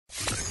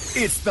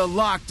It's the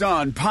Locked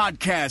On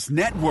Podcast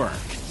Network,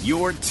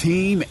 your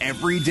team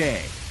every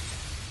day.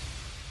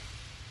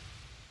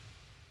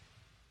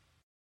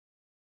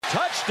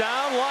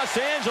 Touchdown, Los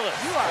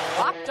Angeles. You are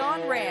Locked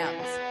On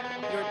Rams,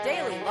 your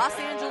daily Los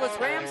Angeles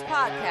Rams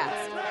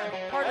podcast.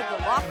 Part of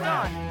the Locked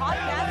On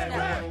Podcast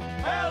Network,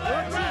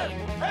 your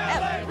team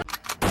every day.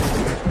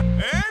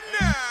 And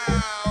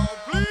now,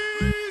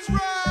 please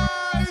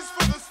rise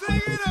for the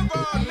singing of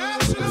our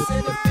national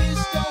anthem.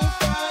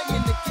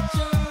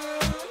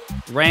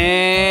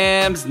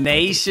 Rams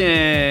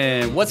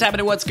Nation. What's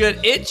happening? What's good?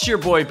 It's your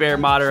boy Bear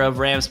Motter of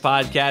Rams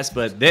Podcast,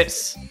 but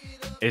this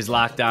is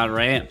Locked On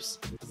Rams.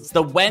 It's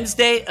the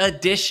Wednesday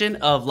edition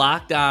of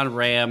Locked On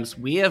Rams.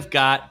 We have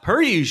got,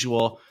 per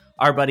usual,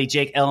 our buddy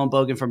Jake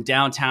Ellenbogen from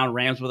Downtown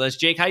Rams with us.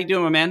 Jake, how you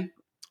doing, my man?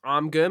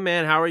 I'm good,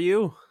 man. How are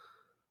you?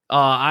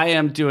 I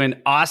am doing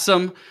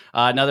awesome.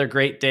 Another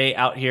great day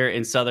out here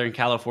in Southern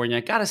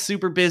California. Got a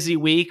super busy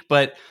week,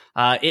 but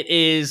it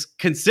is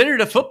considered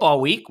a football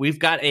week. We've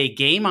got a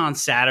game on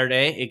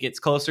Saturday. It gets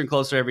closer and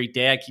closer every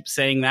day. I keep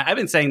saying that. I've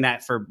been saying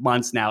that for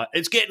months now.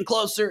 It's getting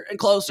closer and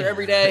closer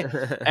every day.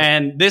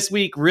 And this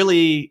week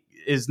really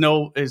is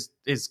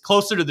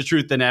closer to the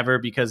truth than ever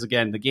because,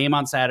 again, the game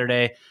on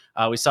Saturday,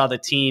 we saw the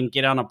team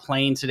get on a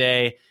plane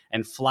today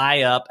and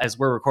fly up as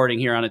we're recording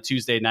here on a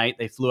Tuesday night.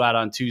 They flew out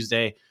on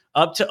Tuesday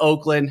up to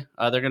Oakland.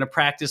 They're going to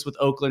practice with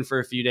Oakland for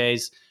a few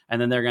days,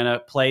 and then they're going to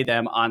play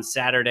them on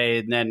Saturday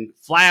and then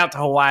fly out to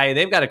Hawaii.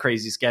 They've got a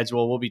crazy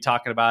schedule. We'll be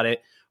talking about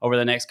it over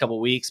the next couple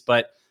of weeks.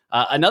 But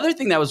another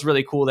thing that was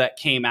really cool that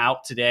came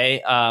out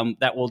today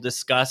that we'll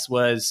discuss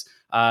was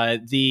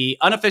the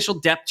unofficial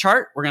depth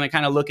chart. We're going to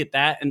kind of look at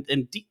that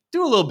and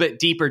do a little bit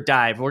deeper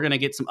dive. We're going to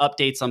get some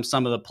updates on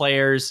some of the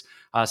players,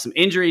 some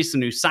injuries, some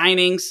new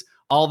signings.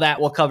 All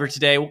that we'll cover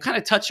today. We'll kind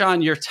of touch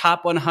on your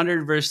top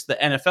 100 versus the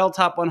NFL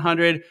top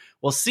 100.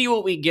 We'll see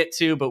what we get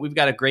to, but we've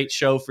got a great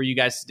show for you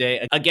guys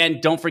today. Again,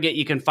 don't forget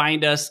you can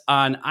find us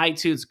on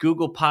iTunes,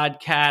 Google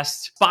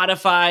Podcasts,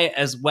 Spotify,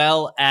 as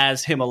well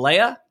as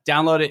Himalaya.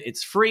 Download it.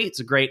 It's free.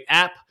 It's a great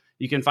app.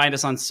 You can find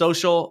us on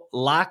social,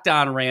 Locked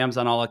On Rams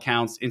on all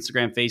accounts,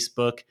 Instagram,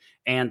 Facebook,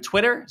 and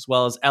Twitter, as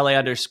well as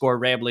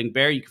LA_Rambling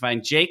Bear. You can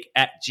find Jake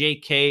at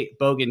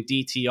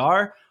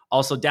JKBoganDTR.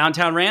 Also,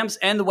 Downtown Rams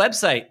and the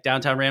website,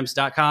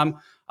 downtownrams.com.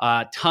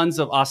 Tons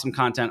of awesome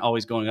content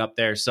always going up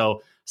there.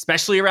 So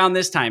especially around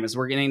this time as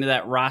we're getting into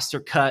that roster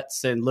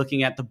cuts and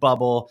looking at the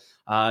bubble,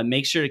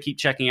 make sure to keep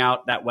checking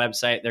out that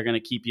website. They're going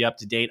to keep you up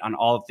to date on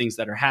all the things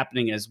that are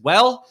happening as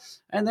well.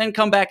 And then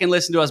come back and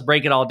listen to us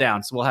break it all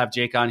down. So we'll have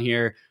Jake on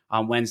here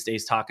on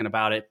Wednesdays talking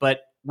about it.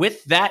 But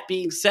with that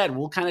being said,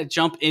 we'll kind of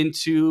jump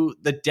into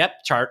the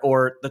depth chart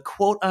or the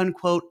quote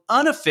unquote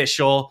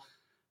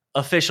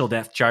official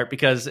depth chart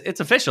because it's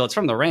official. It's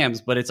from the Rams,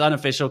 but it's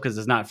unofficial because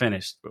it's not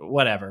finished.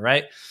 Whatever,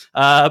 right?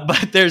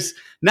 But there's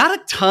not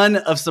a ton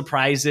of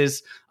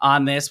surprises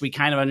on this. We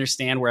kind of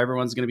understand where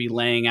everyone's going to be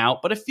laying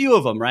out, but a few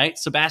of them, right?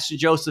 Sebastian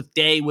Joseph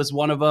Day was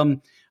one of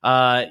them,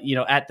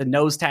 at the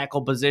nose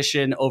tackle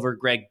position over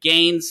Greg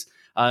Gaines.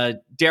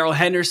 Darrell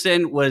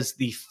Henderson was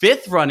the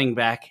fifth running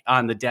back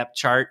on the depth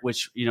chart,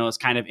 which, is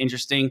kind of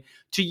interesting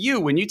to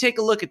you. When you take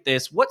a look at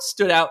this, what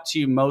stood out to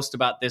you most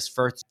about this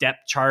first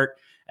depth chart?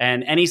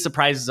 And any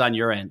surprises on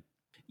your end?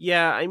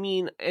 Yeah, I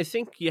mean, I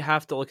think you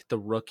have to look at the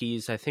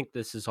rookies. I think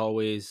this is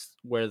always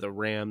where the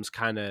Rams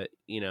kind of,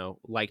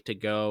 like to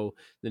go,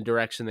 the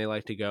direction they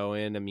like to go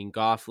in. I mean,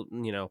 Goff,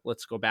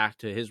 let's go back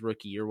to his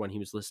rookie year when he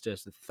was listed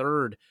as the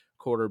third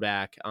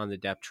quarterback on the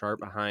depth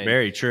chart behind,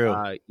 very true,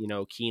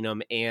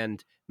 Keenum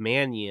and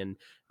Mannion.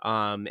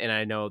 And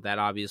I know that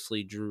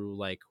obviously drew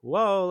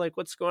whoa,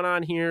 what's going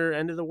on here?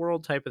 End of the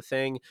world type of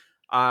thing.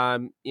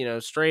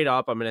 Straight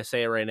up, I'm going to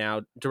say it right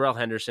now. Darrell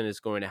Henderson is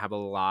going to have a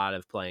lot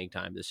of playing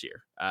time this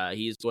year.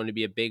 He's going to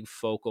be a big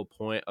focal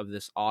point of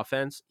this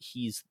offense.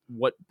 He's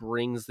what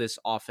brings this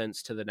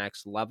offense to the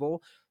next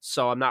level.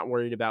 So I'm not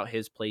worried about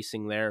his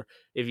placing there.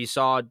 If you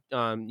saw,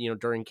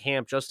 during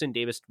camp, Justin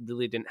Davis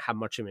really didn't have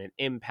much of an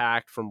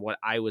impact from what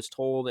I was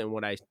told and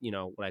what I've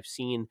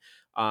seen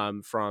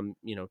from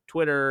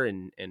Twitter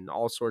and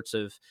all sorts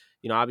of,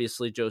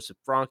 obviously Joseph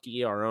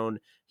Franke, our own,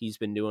 he's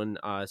been doing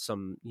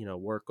some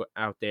work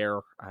out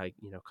there,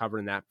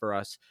 covering that for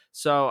us.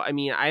 So I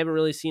mean, I haven't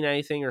really seen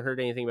anything or heard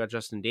anything about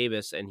Justin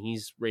Davis, and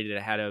he's rated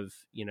ahead of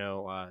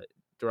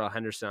Darrell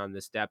Henderson on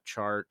this depth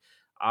chart.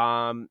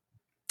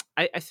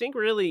 I think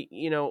really,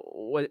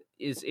 what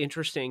is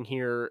interesting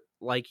here,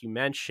 like you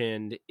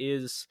mentioned,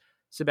 is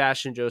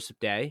Sebastian Joseph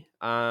Day,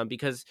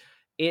 because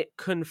it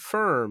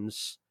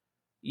confirms,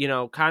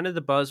 kind of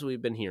the buzz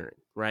we've been hearing,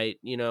 right?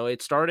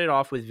 It started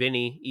off with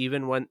Vinny,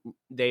 even when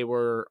they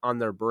were on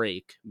their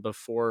break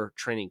before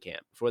training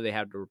camp, before they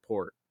had to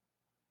report.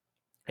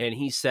 And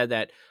he said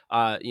that,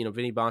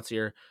 Vinny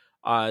Bonsier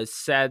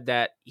said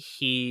that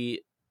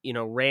he,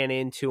 ran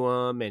into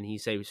him and he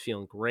said he was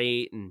feeling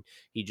great and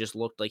he just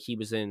looked like he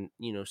was in,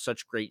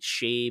 such great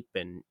shape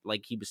and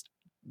like he was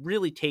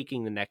really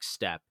taking the next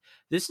step.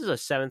 This is a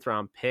 7th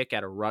round pick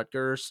out of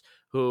Rutgers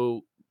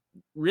who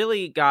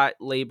really got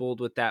labeled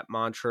with that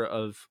mantra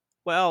of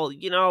Well,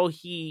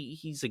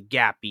 he's a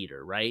gap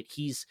eater, right?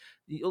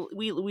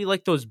 We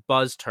like those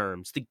buzz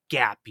terms, the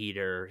gap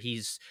eater.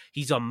 He's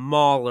a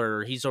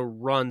mauler, he's a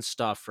run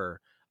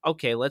stuffer.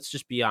 Okay, let's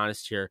just be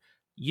honest here.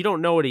 You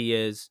don't know what he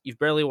is. You've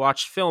barely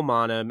watched film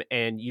on him,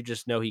 and you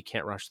just know he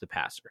can't rush the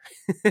passer.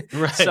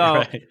 Right, So,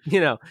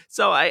 right.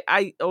 so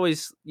I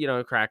always,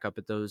 crack up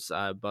at those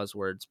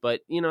buzzwords.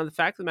 But, the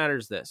fact of the matter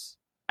is this.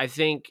 I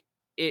think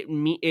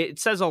it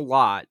says a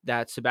lot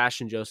that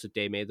Sebastian Joseph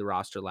Day made the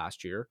roster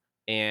last year.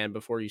 And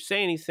before you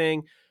say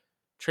anything,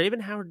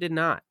 Traven Howard did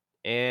not.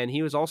 And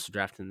he was also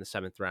drafted in the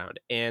 7th round.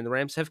 And the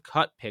Rams have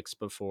cut picks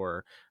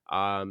before.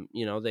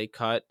 They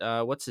cut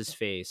what's his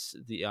face?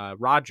 The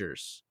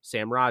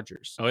Sam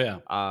Rogers. Oh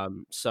yeah.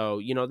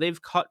 So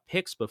they've cut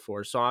picks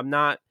before. So I'm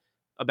not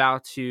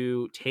about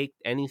to take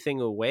anything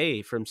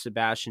away from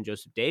Sebastian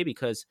Joseph Day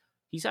because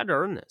he's had to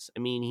earn this. I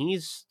mean,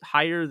 he's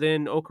higher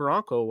than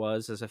Okoronkwo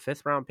was as a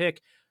 5th round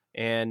pick.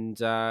 And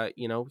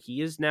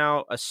he is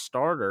now a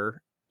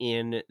starter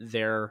in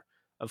their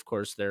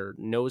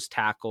nose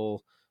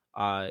tackle,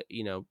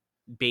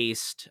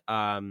 based,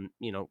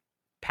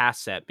 pass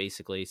set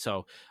basically.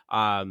 So,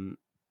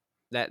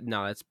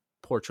 that's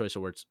poor choice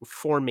of words.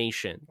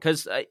 Formation,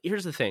 because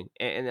here's the thing,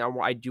 and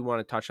I do want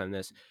to touch on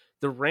this: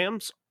 the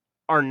Rams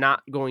are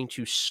not going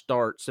to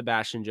start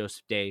Sebastian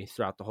Joseph Day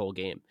throughout the whole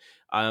game.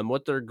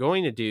 What they're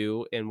going to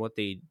do, and what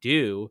they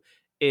do,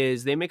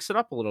 is they mix it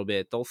up a little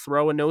bit. They'll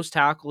throw a nose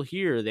tackle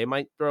here. They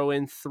might throw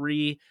in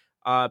 3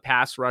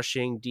 pass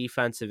rushing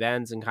defensive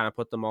ends and kind of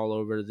put them all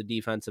over the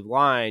defensive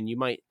line. You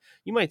might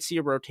see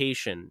a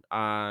rotation.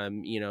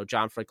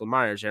 John Franklin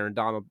Myers, Aaron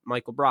Donald,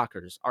 Michael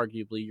Brockers,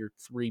 arguably your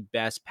 3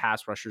 best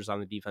pass rushers on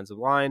the defensive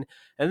line.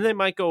 And they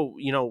might go,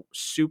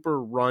 super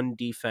run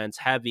defense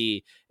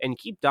heavy and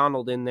keep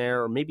Donald in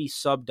there, or maybe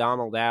sub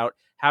Donald out,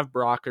 have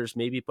Brockers,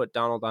 maybe put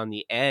Donald on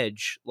the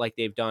edge like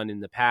they've done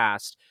in the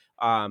past.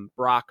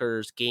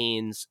 Brockers,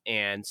 Gaines,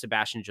 and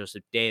Sebastian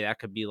Joseph Day. That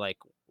could be like,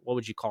 what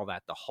would you call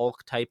that? The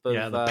Hulk type of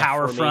the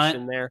power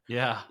front there.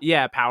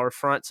 Yeah, power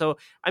front. So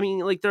I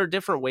mean, there are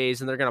different ways,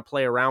 and they're going to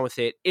play around with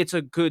it. It's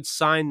a good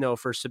sign though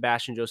for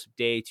Sebastian Joseph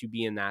Day to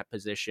be in that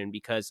position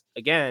because,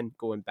 again,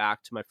 going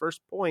back to my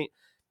first point,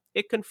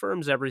 it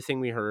confirms everything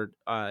we heard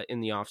in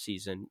the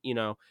offseason.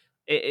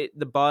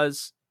 The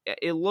buzz,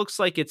 it looks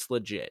like it's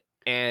legit.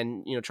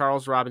 And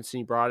Charles Robinson,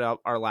 he brought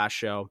up our last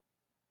show.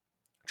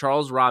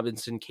 Charles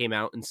Robinson came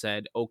out and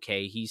said,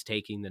 okay, he's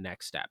taking the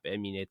next step. I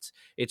mean,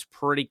 it's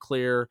pretty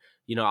clear,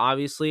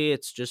 obviously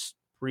it's just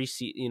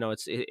preseason,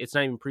 it's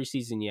not even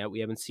preseason yet. We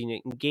haven't seen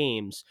it in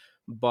games,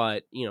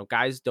 but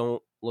guys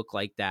don't look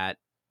like that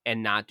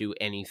and not do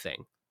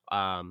anything.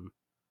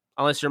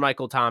 Unless you're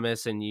Michael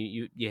Thomas and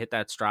you hit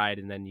that stride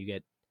and then you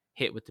get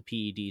hit with the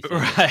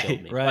PED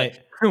thing. Right.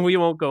 But we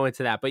won't go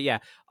into that, but yeah,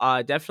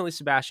 definitely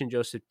Sebastian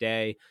Joseph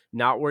Day,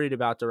 not worried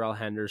about Darrell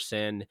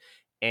Henderson.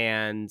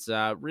 And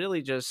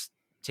really just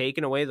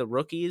taking away the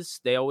rookies.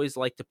 They always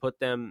like to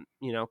put them,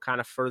 kind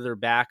of further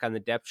back on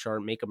the depth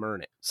chart, make them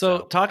earn it.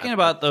 So talking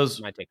about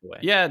those, my takeaway.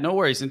 Yeah, no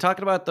worries. And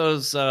talking about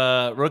those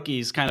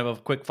rookies, kind of a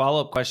quick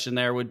follow-up question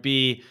there would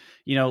be,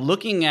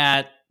 looking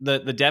at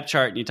the depth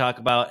chart, and you talk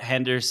about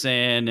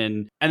Henderson,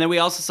 and then we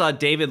also saw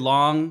David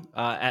Long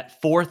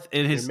at 4th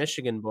in his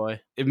Michigan boy,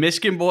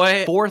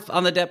 4th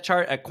on the depth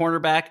chart at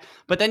cornerback.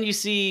 But then you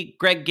see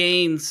Greg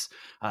Gaines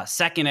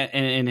 2nd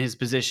in his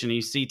position.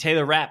 You see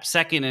Taylor Rapp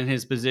 2nd in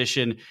his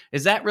position.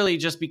 Is that really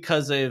just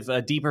because of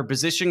a deeper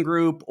position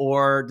group,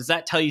 or does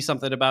that tell you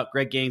something about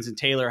Greg Gaines and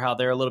Taylor, how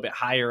they're a little bit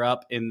higher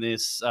up in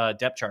this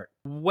depth chart?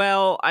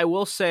 Well, I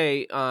will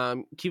say,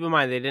 keep in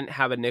mind, they didn't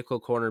have a nickel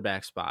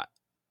cornerback spot.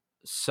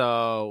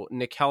 So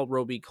Nickel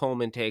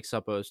Roby-Coleman takes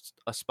up a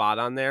spot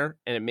on there,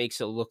 and it makes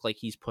it look like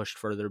he's pushed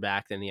further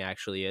back than he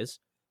actually is.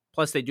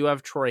 Plus, they do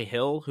have Troy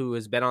Hill, who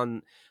has been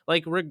on,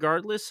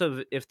 regardless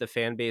of if the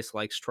fan base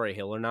likes Troy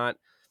Hill or not,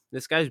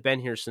 this guy's been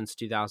here since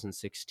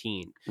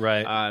 2016.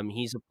 Right.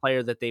 He's a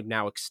player that they've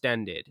now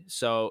extended.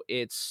 So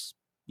it's,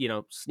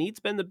 Snead's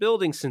been in the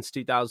building since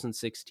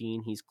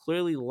 2016. He's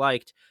clearly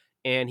liked,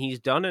 and he's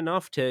done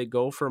enough to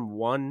go from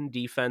one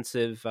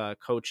defensive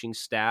coaching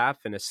staff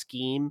and a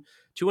scheme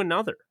to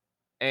another.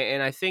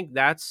 And I think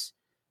that's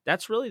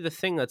really the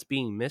thing that's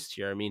being missed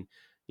here. I mean,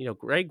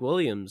 Greg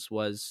Williams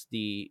was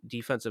the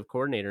defensive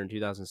coordinator in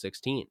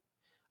 2016.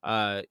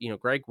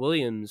 Greg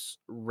Williams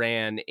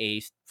ran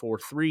a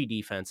 4-3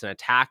 defense, an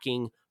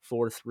attacking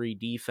 4-3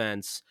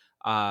 defense,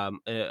 a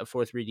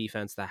 4-3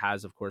 defense that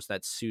has, of course,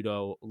 that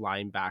pseudo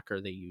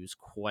linebacker they use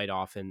quite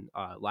often,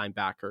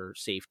 linebacker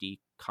safety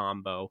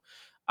combo.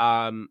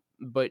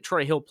 But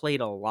Troy Hill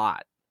played a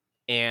lot,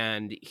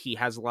 and he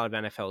has a lot of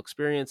NFL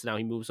experience. Now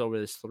he moves over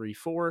this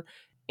 3-4,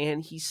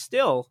 and he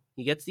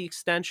gets the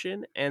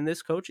extension, and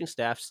this coaching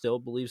staff still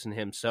believes in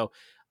him. So,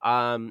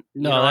 I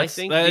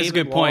think that is a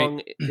good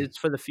point. It's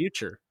for the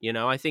future.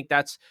 I think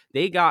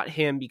they got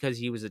him because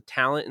he was a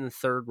talent in the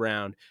 3rd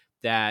round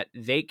that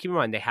they, keep in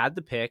mind, they had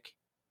the pick.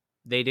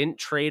 They didn't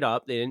trade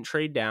up. They didn't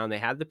trade down. They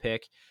had the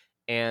pick,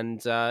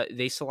 and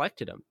they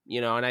selected him,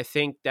 and I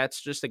think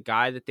that's just a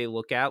guy that they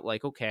look at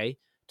like, okay,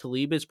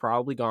 Talib is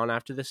probably gone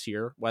after this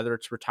year, whether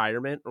it's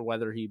retirement or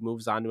whether he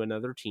moves on to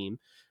another team.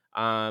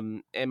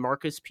 And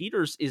Marcus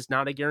Peters is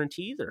not a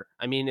guarantee either.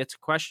 I mean, it's a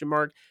question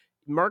mark.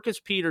 Marcus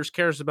Peters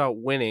cares about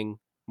winning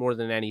more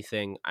than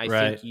anything. I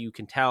think you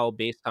can tell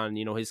based on,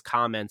 his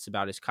comments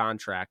about his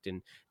contract,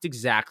 and it's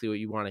exactly what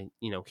you want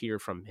to, hear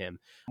from him.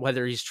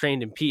 Whether he's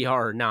trained in PR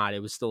or not,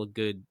 it was still a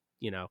good,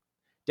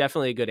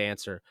 definitely a good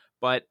answer.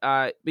 But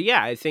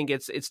yeah, I think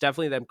it's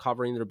definitely them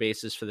covering their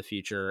bases for the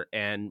future,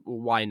 and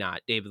why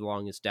not? David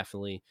Long is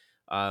definitely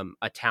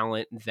a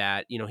talent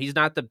that, he's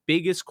not the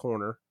biggest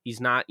corner. He's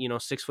not,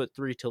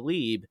 6'3"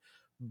 Talib,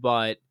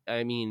 but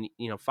I mean,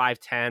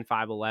 5'10",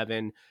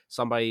 5'11",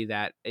 somebody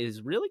that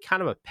is really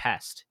kind of a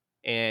pest.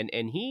 And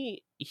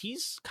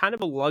he's kind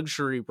of a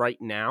luxury right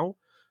now.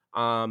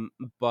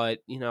 But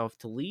if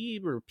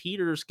Talib or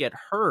Peters get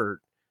hurt,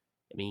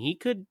 I mean,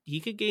 he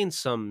could gain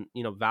some,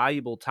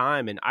 valuable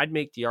time. And I'd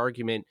make the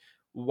argument,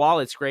 while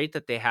it's great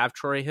that they have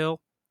Troy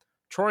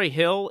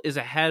Hill is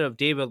ahead of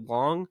David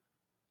Long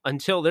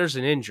until there's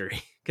an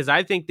injury. Because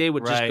I think they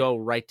would just go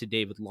right to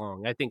David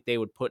Long. I think they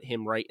would put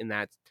him right in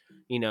that,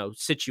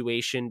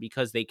 situation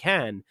because they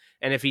can.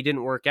 And if he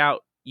didn't work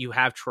out, you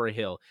have Troy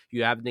Hill.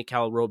 You have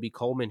Nickel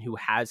Roby-Coleman, who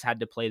has had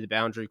to play the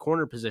boundary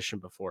corner position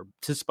before,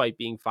 despite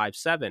being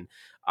 5'7".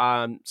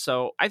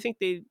 So I think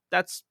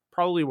that's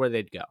probably where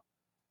they'd go.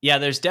 Yeah,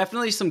 there's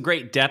definitely some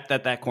great depth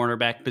at that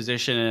cornerback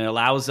position, and it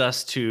allows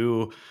us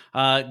to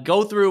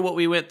go through what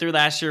we went through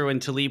last year when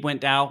Talib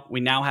went down.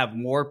 We now have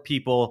more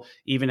people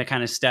even to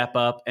kind of step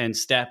up and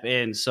step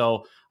in.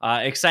 So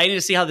exciting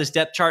to see how this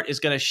depth chart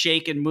is going to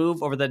shake and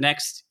move over the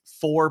next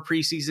 4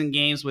 preseason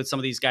games with some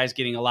of these guys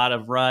getting a lot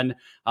of run.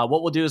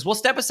 What we'll do is we'll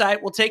step aside,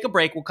 we'll take a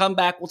break, we'll come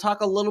back, we'll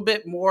talk a little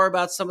bit more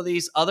about some of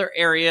these other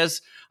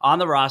areas on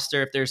the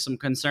roster, if there's some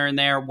concern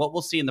there, what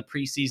we'll see in the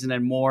preseason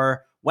and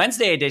more.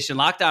 Wednesday edition,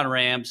 Locked On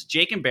Rams,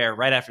 Jake and Bear,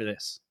 right after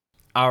this.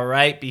 All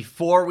right,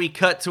 before we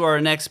cut to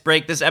our next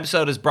break, this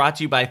episode is brought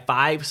to you by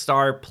 5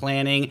 Star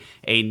Planning,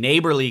 a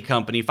neighborly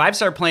company. 5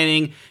 Star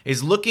Planning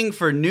is looking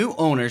for new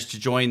owners to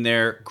join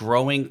their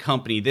growing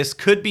company. This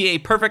could be a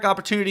perfect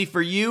opportunity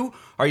for you.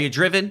 Are you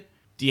driven?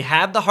 Do you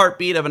have the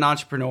heartbeat of an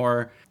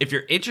entrepreneur? If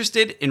you're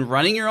interested in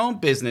running your own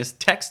business,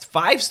 text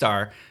 5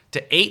 Star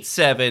to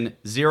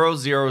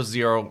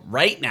 87000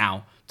 right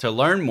now to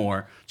learn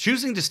more.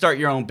 Choosing to start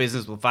your own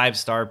business with 5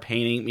 Star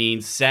Painting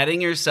means setting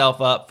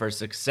yourself up for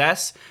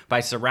success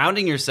by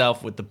surrounding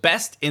yourself with the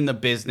best in the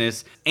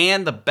business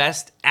and the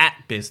best at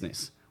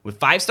business. With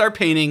 5 Star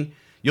Painting,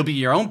 you'll be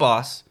your own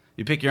boss,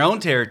 you pick your own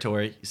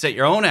territory, you set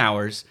your own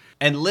hours,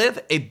 and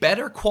live a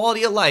better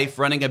quality of life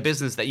running a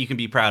business that you can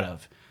be proud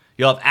of.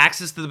 You'll have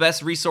access to the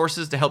best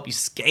resources to help you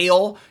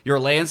scale your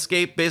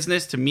landscape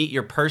business to meet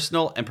your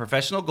personal and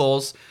professional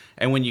goals.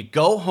 And when you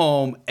go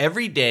home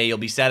every day, you'll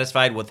be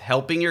satisfied with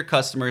helping your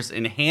customers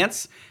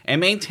enhance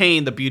and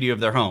maintain the beauty of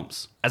their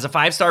homes. As a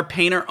 5 Star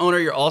Painter owner,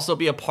 you'll also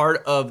be a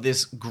part of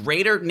this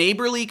greater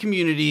neighborly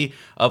community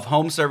of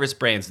home service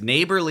brands.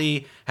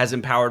 Neighborly has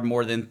empowered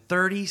more than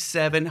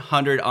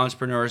 3,700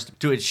 entrepreneurs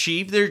to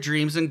achieve their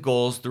dreams and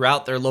goals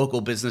throughout their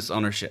local business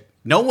ownership.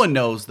 No one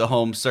knows the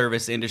home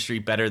service industry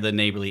better than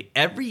Neighborly.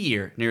 Every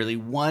year, nearly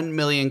 1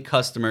 million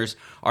customers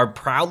are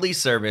proudly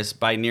serviced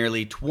by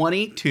nearly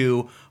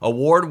 22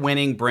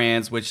 award-winning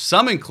brands, which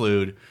some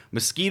include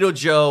Mosquito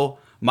Joe,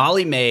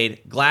 Molly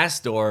Maid,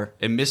 Glassdoor,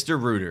 and Mr.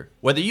 Rooter.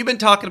 Whether you've been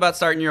talking about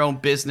starting your own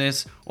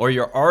business or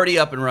you're already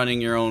up and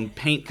running your own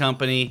paint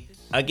company,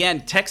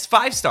 again, text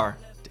 5 Star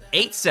to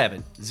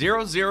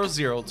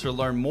 87000 to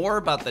learn more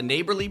about the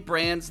Neighborly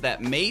brands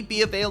that may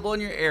be available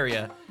in your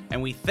area.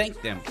 And we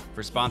thank them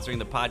for sponsoring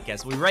the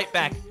podcast. We'll be right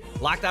back.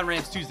 Locked On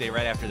Rams Tuesday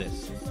right after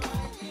this.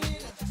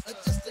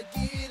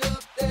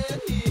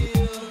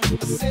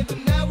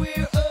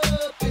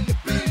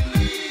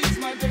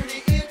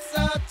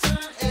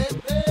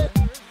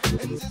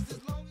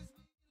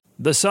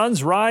 The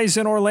Suns rise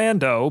in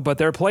Orlando, but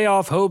their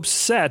playoff hopes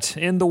set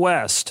in the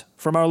West.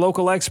 From our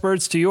local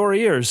experts to your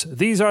ears,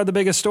 these are the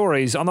biggest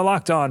stories on the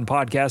Locked On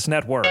Podcast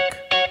Network.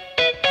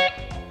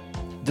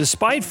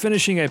 Despite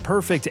finishing a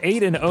perfect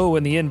 8-0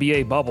 in the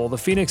NBA bubble, the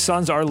Phoenix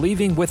Suns are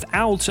leaving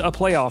without a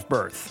playoff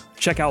berth.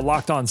 Check out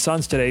Locked On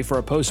Suns today for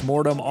a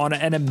post-mortem on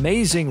an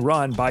amazing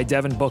run by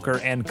Devin Booker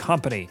and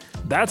company.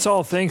 That's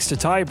all thanks to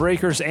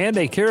tiebreakers and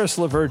a Karis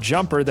LeVert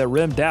jumper that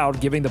rimmed out,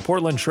 giving the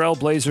Portland Trail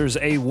Blazers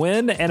a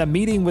win and a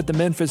meeting with the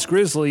Memphis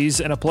Grizzlies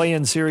in a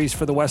play-in series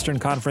for the Western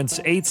Conference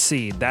 8th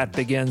seed. That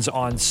begins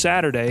on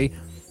Saturday.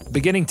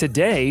 Beginning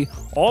today,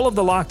 all of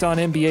the Locked On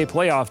NBA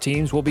playoff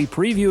teams will be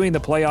previewing the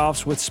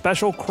playoffs with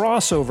special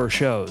crossover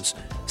shows.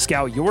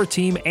 Scout your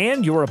team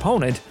and your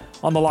opponent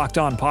on the Locked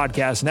On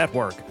Podcast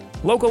Network.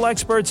 Local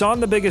experts on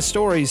the biggest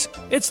stories.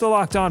 It's the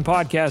Locked On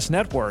Podcast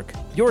Network.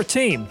 Your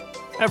team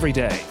every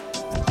day.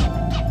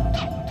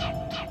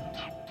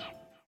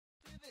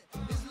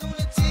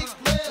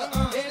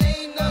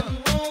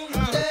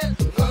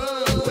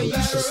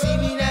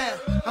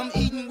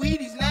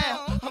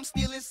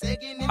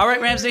 All right,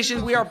 Rams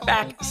Nation, we are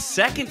back.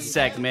 Second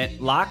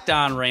segment, Locked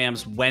On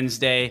Rams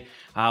Wednesday.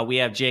 We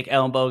have Jake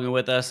Ellenbogen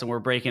with us, and we're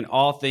breaking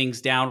all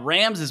things down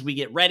Rams as we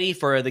get ready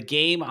for the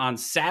game on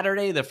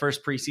Saturday, the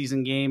first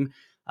preseason game.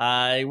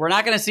 We're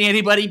not going to see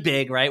anybody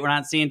big, right? We're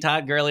not seeing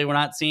Todd Gurley. We're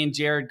not seeing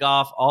Jared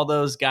Goff. All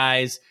those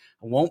guys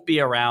won't be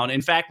around.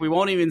 In fact, we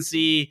won't even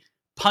see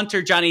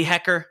punter Johnny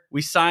Hekker.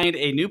 We signed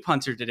a new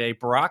punter today,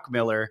 Brock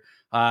Miller,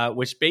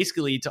 which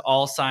basically to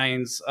all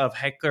signs of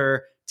Hekker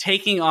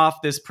taking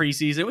off this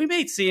preseason. We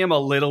may see him a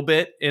little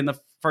bit in the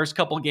first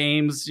couple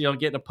games,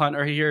 getting a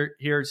punter here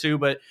or two.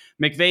 But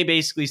McVay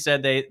basically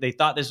said they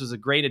thought this was a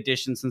great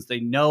addition since they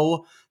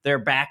know their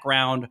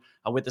background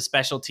with the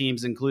special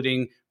teams,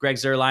 including Greg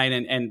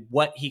Zuerlein and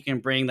what he can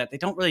bring, that they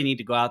don't really need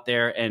to go out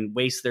there and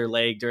waste their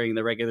leg during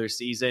the regular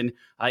season.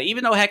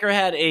 Even though Hekker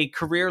had a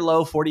career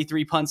low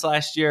 43 punts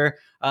last year,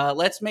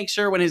 let's make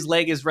sure when his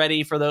leg is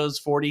ready for those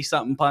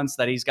 40-something punts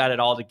that he's got it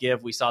all to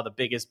give. We saw the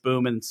biggest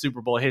boom in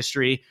Super Bowl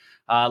history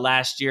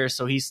last year,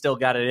 so he's still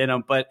got it in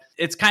him. But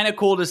it's kind of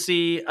cool to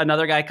see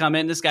another guy come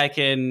in. This guy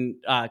can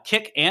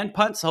kick and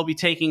punt, so he'll be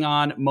taking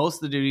on most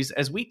of the duties.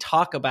 As we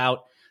talk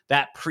about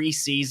that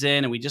preseason,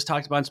 and we just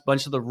talked about a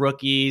bunch of the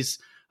rookies,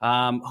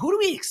 who do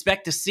we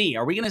expect to see?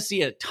 Are we going to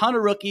see a ton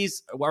of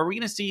rookies? Are we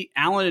going to see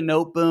Allen and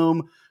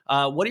Noteboom?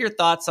 What are your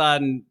thoughts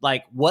on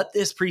what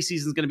this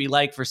preseason is going to be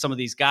like for some of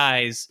these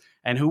guys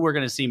and who we're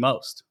going to see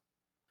most?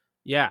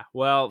 Yeah,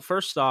 well,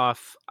 first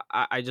off,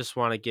 I just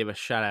want to give a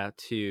shout out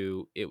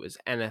to the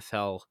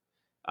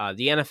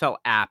NFL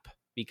app,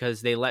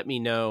 because they let me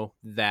know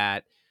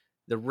that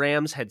the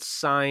Rams had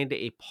signed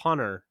a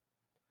punter.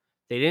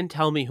 They didn't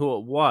tell me who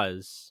it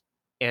was,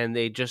 and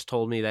they just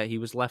told me that he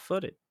was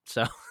left-footed.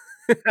 So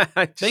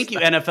thank you,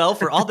 NFL,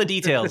 for all the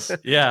details.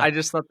 Yeah. I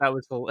just thought that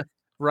was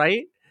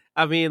right.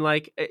 I mean,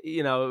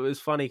 it was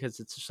funny because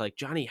it's just like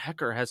Johnny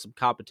Hekker has some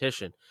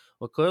competition.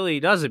 Well, clearly he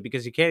doesn't,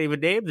 because you can't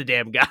even name the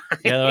damn guy.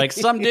 Yeah,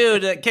 some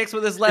dude that kicks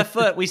with his left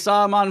foot. We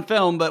saw him on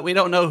film, but we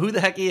don't know who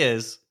the heck he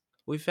is.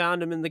 We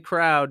found him in the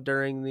crowd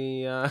during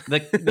the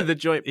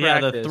joint practice. Yeah,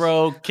 the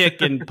throw,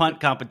 kick, and punt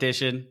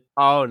competition.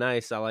 Oh,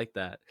 nice. I like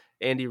that.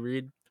 Andy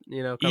Reid,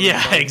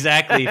 Yeah,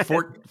 exactly.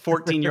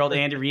 14-year-old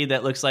Andy Reid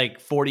that looks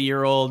like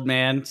 40-year-old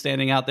man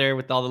standing out there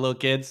with all the little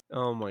kids.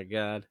 Oh, my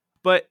God.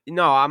 But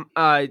no, I'm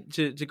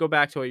to go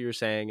back to what you were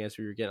saying, as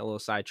we were getting a little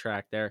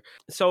sidetracked there.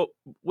 So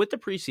with the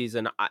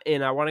preseason,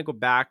 and I want to go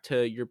back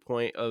to your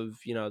point of,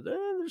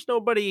 there's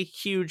nobody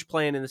huge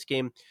playing in this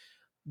game.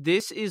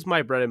 This is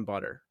my bread and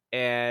butter.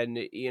 And,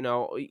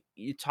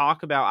 you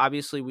talk about,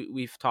 obviously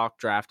we've talked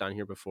draft on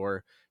here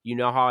before. You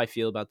know how I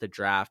feel about the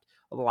draft.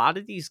 A lot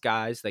of these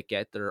guys that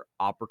get their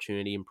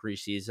opportunity in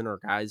preseason are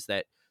guys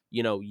that,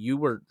 you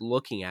were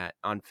looking at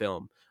on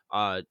film.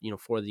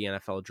 For the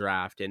NFL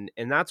draft. And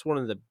that's one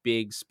of the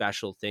big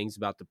special things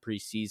about the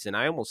preseason.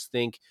 I almost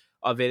think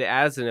of it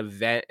as an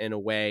event in a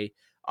way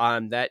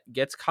that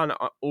gets kind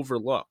of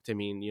overlooked. I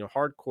mean,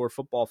 hardcore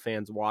football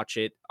fans watch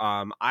it.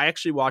 I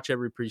actually watch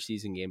every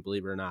preseason game,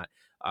 believe it or not.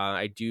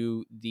 I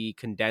do the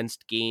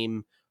condensed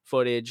game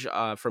footage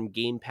from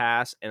Game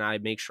Pass, and I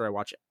make sure I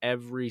watch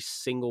every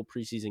single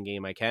preseason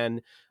game I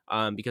can,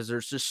 because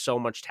there's just so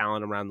much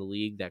talent around the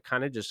league that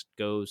kind of just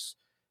goes,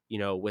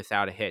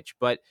 without a hitch.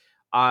 But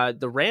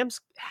the Rams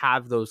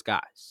have those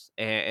guys,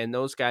 and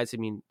those guys, I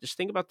mean, just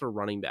think about their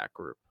running back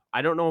group.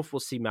 I don't know if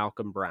we'll see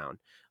Malcolm Brown.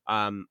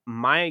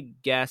 My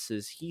guess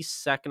is he's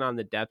second on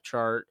the depth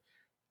chart.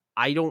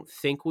 I don't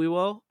think we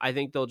will. I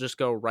think they'll just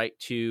go right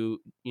to,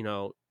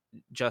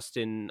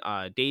 Justin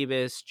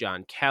Davis,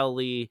 John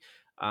Kelly,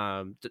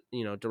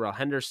 Darrell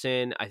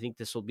Henderson. I think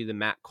this will be the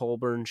Matt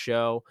Colburn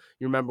show.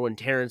 You remember when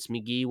Terrence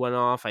McGee went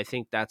off? I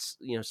think that's,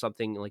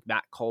 something like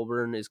Matt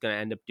Colburn is going to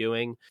end up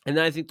doing. And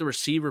then I think the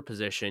receiver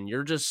position,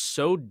 you're just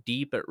so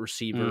deep at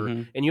receiver,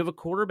 and you have a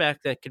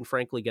quarterback that can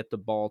frankly get the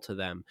ball to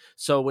them.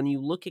 So when you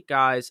look at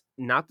guys,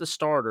 not the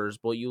starters,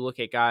 but you look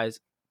at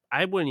guys,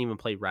 I wouldn't even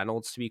play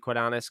Reynolds, to be quite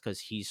honest, because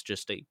he's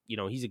just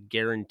he's a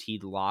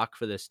guaranteed lock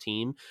for this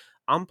team.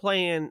 I'm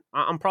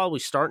probably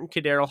starting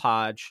Kadarius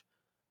Hodge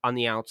on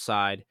the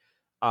outside.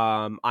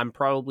 I'm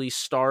probably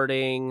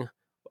starting.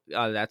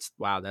 That's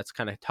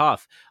kind of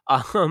tough.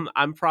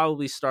 I'm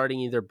probably starting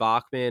either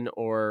Bachman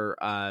or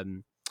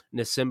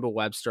Nasimba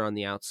Webster on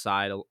the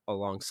outside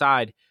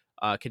alongside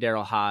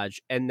Kadarius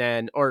Hodge,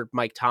 or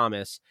Mike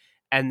Thomas.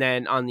 And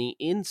then on the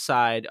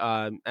inside,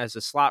 as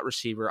a slot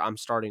receiver, I'm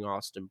starting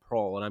Austin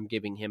Prohl, and I'm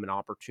giving him an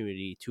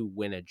opportunity to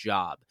win a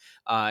job.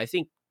 I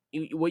think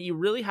what you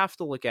really have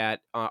to look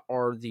at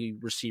are the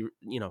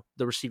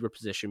receiver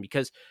position,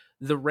 because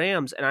the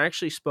Rams, and I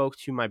actually spoke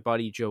to my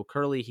buddy Joe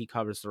Curley. He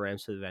covers the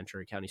Rams for the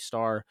Ventura County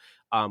Star.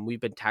 We've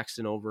been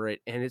texting over it,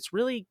 and it's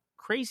really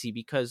crazy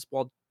because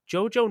while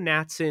JoJo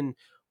Natson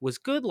was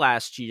good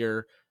last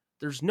year,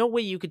 there's no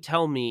way you could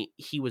tell me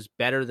he was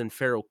better than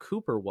Farrell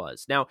Cooper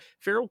was. Now,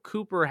 Farrell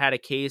Cooper had a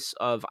case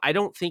of, I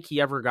don't think he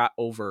ever got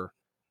over,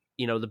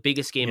 the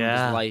biggest game of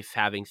his life,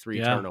 having 3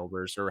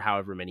 turnovers or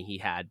however many he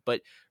had.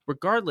 But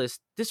regardless,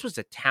 this was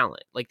a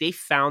talent. Like, they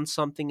found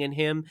something in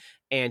him,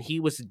 and he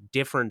was a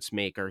difference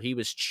maker. He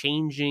was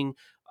changing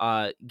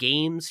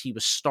games. He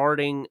was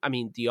starting. I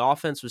mean, the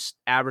offense was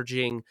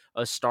averaging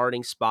a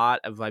starting spot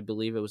of, I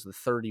believe it was the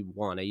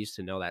 31. I used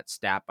to know that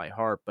stat by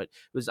heart, but it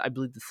was, I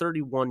believe, the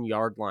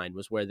 31-yard line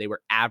was where they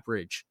were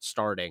average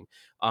starting,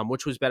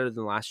 which was better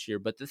than last year.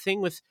 But the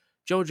thing with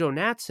JoJo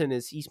Natson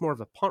is he's more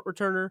of a punt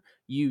returner.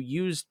 You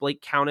used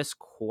Blake Countess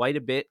quite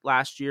a bit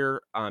last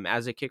year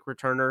as a kick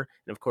returner,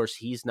 and of course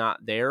he's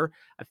not there.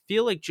 I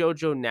feel like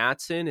JoJo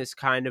Natson is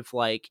kind of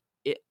like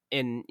it,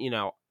 and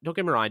don't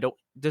get me wrong, I don't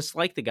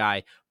dislike the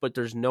guy, but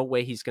there's no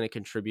way he's going to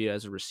contribute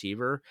as a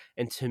receiver.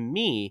 And to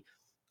me,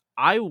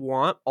 I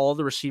want all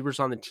the receivers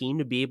on the team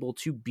to be able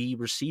to be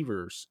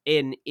receivers.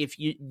 And if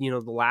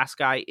the last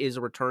guy is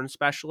a return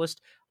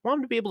specialist, I want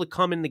him to be able to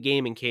come in the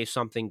game in case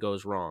something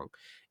goes wrong.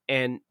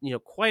 And,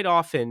 quite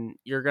often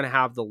you're going to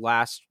have the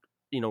last,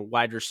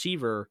 wide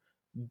receiver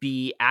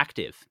be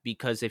active,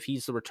 because if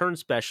he's the return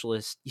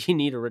specialist, you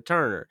need a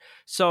returner.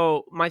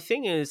 So my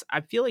thing is,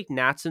 I feel like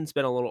Natson's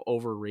been a little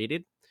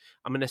overrated.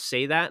 I'm going to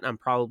say that, and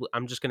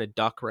I'm just going to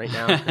duck right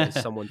now because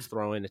someone's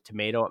throwing a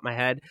tomato at my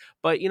head.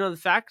 But, the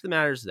fact of the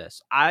matter is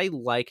this. I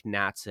like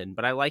Natson,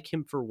 but I like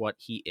him for what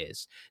he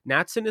is.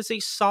 Natson is a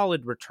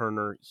solid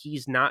returner.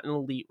 He's not an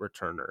elite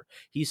returner.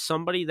 He's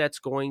somebody that's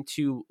going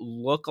to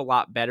look a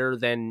lot better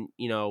than,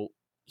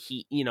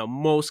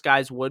 most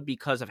guys would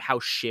because of how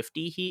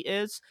shifty he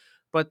is.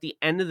 But at the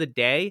end of the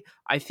day,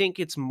 I think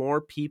it's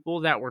more people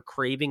that were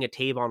craving a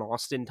Tavon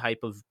Austin type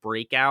of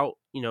breakout,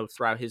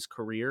 throughout his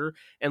career,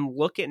 and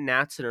look at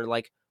Natson and are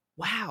like,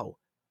 wow,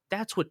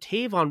 that's what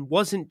Tavon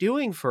wasn't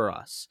doing for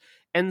us.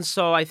 And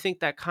so I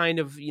think that kind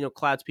of,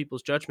 clouds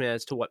people's judgment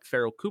as to what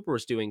Farrell Cooper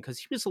was doing, because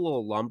he was a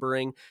little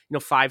lumbering,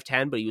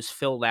 5'10", but he was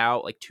filled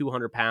out like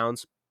 200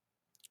 pounds.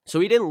 So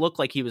he didn't look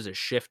like he was as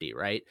shifty,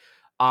 right?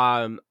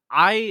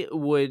 I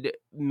would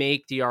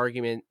make the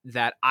argument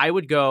that I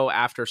would go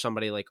after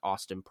somebody like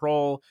Austin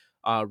Proehl,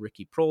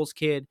 Ricky Proehl's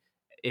kid,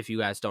 if you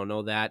guys don't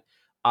know that,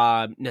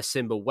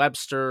 Nasimba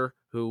Webster,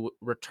 who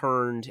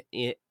returned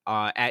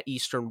at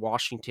Eastern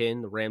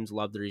Washington. The Rams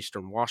love their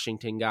Eastern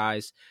Washington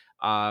guys.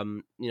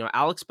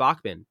 Alex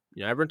Bachman.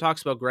 Everyone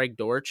talks about Greg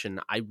Dortch, and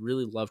I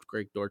really loved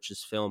Greg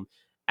Dortch's film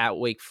at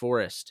Wake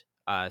Forest.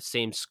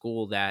 Same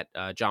school that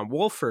John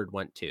Wolford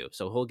went to,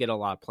 so he'll get a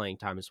lot of playing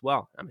time as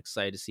well. I'm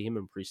excited to see him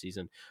in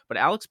preseason. But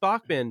Alex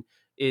Bachman,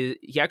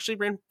 he actually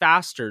ran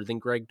faster than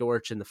Greg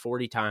Dortch in the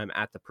 40 time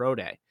at the Pro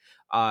Day.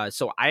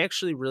 So I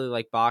actually really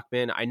like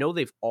Bachman. I know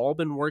they've all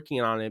been working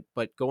on it,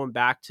 but going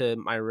back to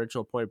my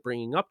original point of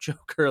bringing up Joe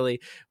Curley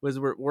was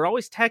we're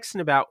always texting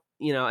about,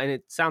 and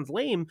it sounds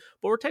lame,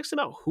 but we're texting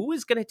about who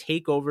is going to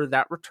take over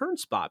that return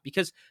spot,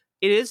 because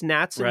it is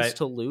Natson's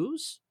to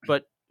lose,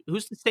 but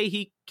who's to say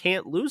he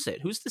can't lose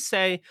it? Who's to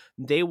say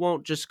they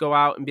won't just go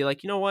out and be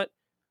like, you know what?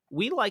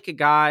 We like a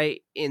guy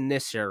in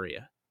this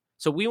area,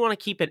 so we want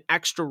to keep an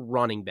extra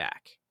running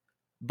back,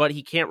 but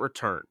he can't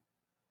return.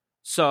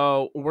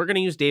 So we're going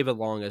to use David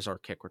Long as our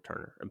kick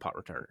returner and punt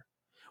returner.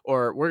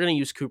 Or we're going to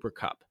use Cooper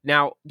Kupp.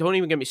 Now, don't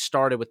even get me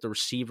started with the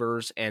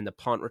receivers and the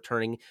punt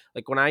returning.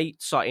 Like when I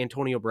saw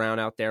Antonio Brown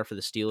out there for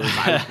the Steelers,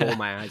 I would roll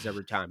my eyes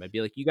every time. I'd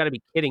be like, you got to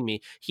be kidding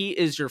me. He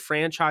is your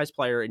franchise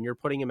player and you're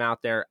putting him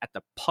out there at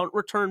the punt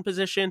return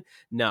position?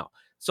 No.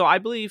 So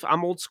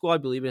I'm old school. I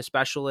believe in a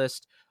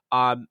specialist.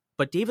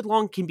 But David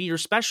Long can be your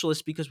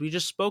specialist because we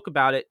just spoke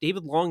about it.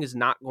 David Long is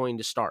not going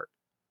to start.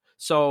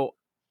 So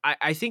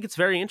I think it's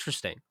very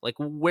interesting. Like,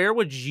 where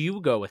would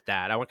you go with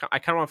that? I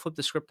kind of want to flip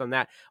the script on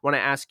that. I want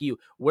to ask you,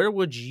 where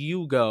would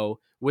you go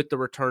with the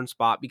return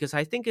spot? Because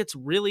I think it's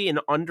really an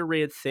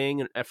underrated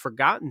thing, a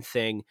forgotten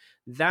thing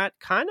that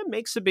kind of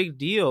makes a big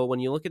deal when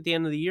you look at the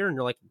end of the year and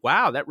you're like,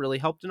 wow, that really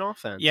helped an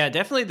offense. Yeah,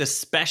 definitely the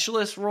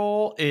specialist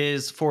role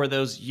is for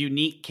those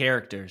unique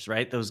characters,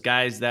 right? Those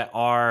guys that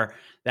are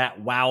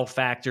that wow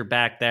factor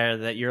back there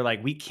that you're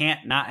like, we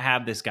can't not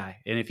have this guy.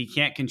 And if he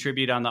can't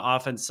contribute on the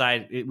offense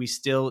side, we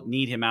still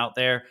need him out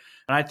there.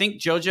 And I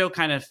think JoJo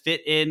kind of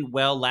fit in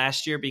well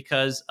last year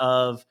because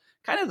of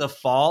kind of the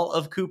fall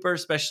of Cooper,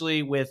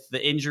 especially with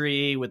the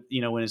injury with,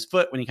 when his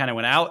foot, when he kind of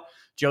went out.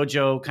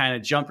 JoJo kind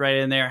of jumped right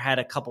in there, had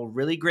a couple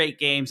really great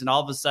games. And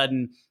all of a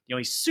sudden,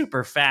 he's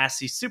super fast.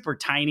 He's super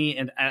tiny.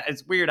 And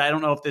it's weird. I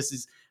don't know if this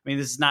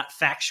is not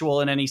factual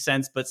in any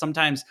sense, but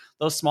sometimes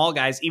those small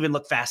guys even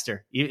look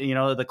faster.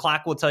 The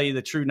clock will tell you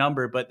the true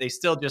number, but they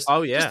still just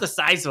the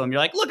size of him.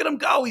 You're like, look at him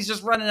go. He's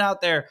just running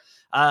out there.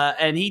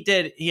 And he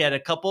had a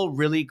couple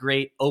really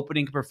great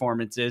opening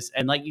performances.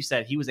 And like you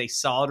said, he was a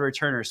solid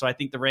returner. So I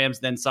think the Rams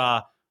then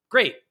saw,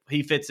 great,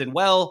 he fits in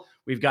well.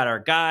 We've got our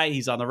guy.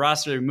 He's on the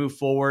roster. We move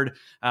forward.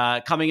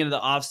 Coming into the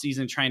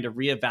offseason, trying to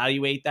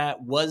reevaluate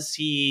that. Was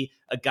he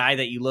a guy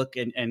that you look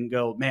and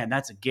go, man,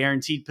 that's a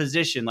guaranteed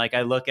position? Like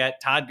I look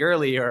at Todd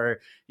Gurley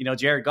or,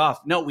 Jared Goff.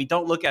 No, we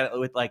don't look at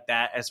it like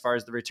that as far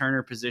as the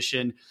returner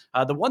position.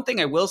 The one thing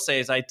I will say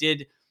is I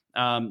did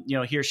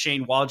hear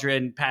Shane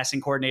Waldron,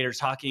 passing coordinator,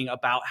 talking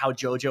about how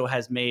JoJo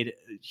has made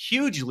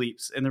huge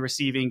leaps in the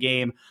receiving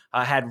game,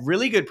 had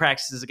really good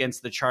practices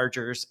against the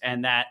Chargers,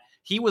 and that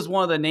he was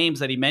one of the names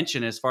that he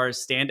mentioned as far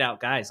as standout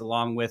guys,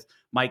 along with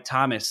Mike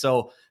Thomas.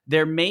 So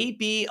there may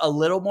be a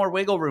little more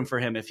wiggle room for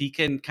him if he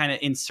can kind of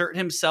insert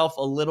himself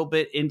a little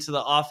bit into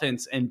the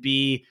offense and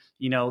be,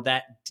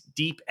 that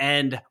deep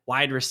end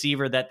wide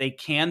receiver that they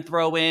can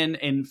throw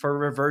in for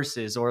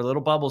reverses or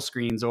little bubble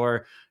screens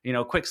or,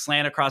 quick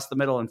slant across the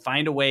middle and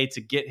find a way to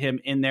get him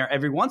in there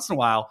every once in a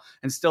while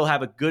and still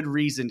have a good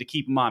reason to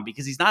keep him on,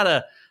 because he's not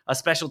a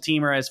special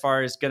teamer as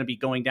far as going to be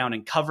going down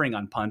and covering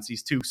on punts.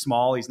 He's too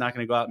small. He's not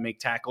going to go out and make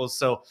tackles.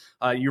 So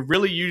you're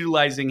really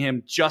utilizing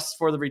him just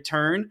for the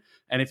return.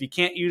 And if you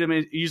can't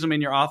use them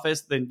in your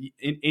office, then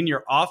in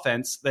your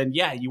offense, then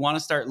yeah, you want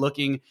to start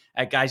looking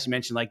at guys you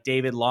mentioned like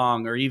David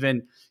Long, or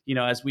even,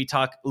 as we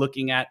talk,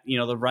 looking at,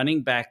 the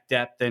running back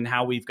depth and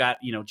how we've got,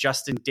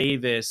 Justin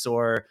Davis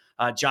or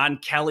John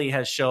Kelly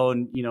has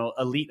shown,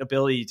 elite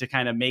ability to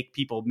kind of make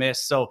people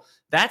miss. So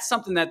that's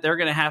something that they're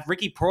going to have.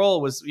 Ricky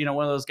Pearl was,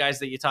 one of those guys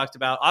that you talked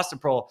about, Austin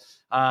Pearl,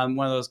 one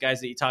of those guys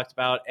that you talked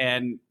about,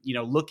 and,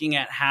 looking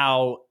at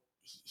how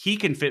he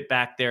can fit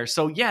back there.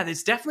 So yeah,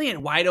 it's definitely a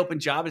wide open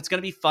job. It's going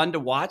to be fun to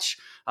watch.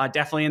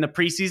 Definitely in the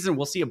preseason,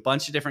 we'll see a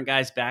bunch of different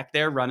guys back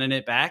there running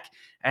it back.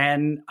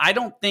 And I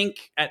don't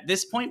think at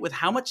this point, with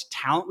how much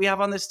talent we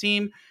have on this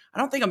team, I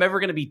don't think I'm ever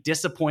going to be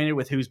disappointed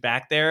with who's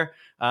back there,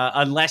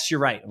 unless you're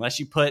right. Unless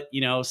you put,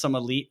 some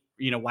elite,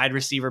 wide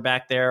receiver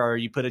back there, or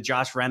you put a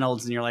Josh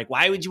Reynolds and you're like,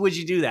 why would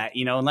you do that?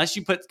 Unless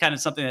you put kind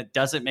of something that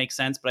doesn't make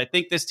sense. But I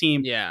think this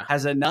team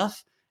has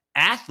enough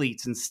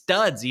athletes and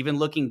studs, even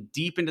looking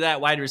deep into that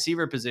wide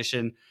receiver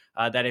position,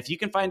 that if you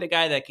can find a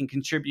guy that can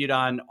contribute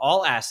on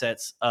all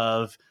assets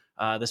of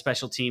the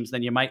special teams,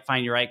 then you might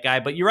find your right guy.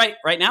 But you're right.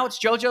 Right now it's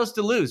JoJo's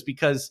to lose,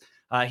 because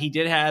he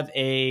did have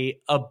a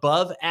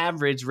above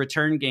average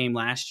return game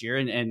last year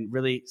and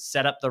really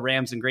set up the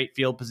Rams in great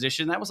field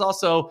position. That was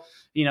also,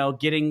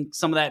 getting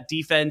some of that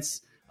defense,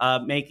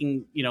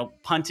 making,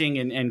 punting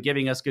and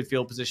giving us good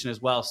field position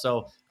as well. So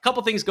a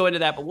couple things go into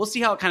that, but we'll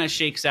see how it kind of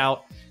shakes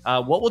out.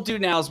 What we'll do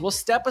now is we'll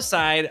step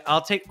aside.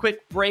 I'll take a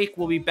quick break.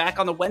 We'll be back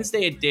on the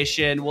Wednesday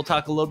edition. We'll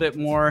talk a little bit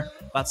more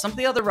about some of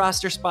the other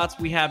roster spots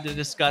we have to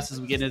discuss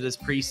as we get into this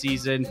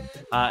preseason.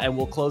 And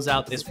we'll close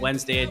out this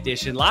Wednesday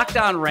edition. Locked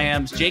On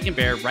Rams, Jake and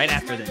Bear, right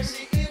after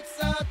this.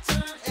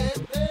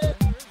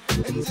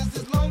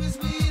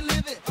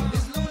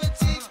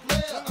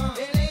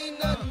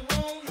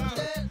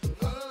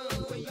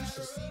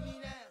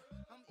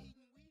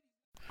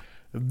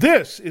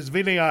 This is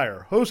Vinny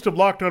Iyer, host of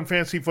Locked On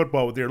Fantasy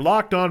Football, with your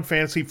Locked On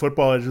Fantasy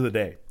Football Edge of the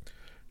Day.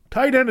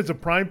 Tight end is a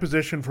prime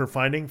position for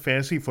finding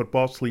fantasy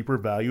football sleeper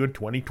value in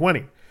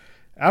 2020.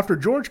 After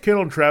George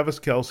Kittle and Travis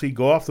Kelce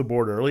go off the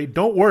board early,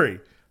 don't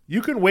worry.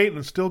 You can wait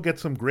and still get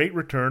some great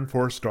return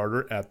for a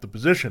starter at the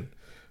position.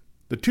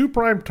 The two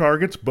prime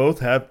targets both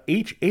have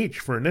HH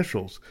for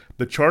initials,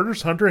 the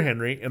Chargers' Hunter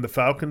Henry and the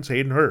Falcons'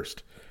 Hayden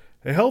Hurst.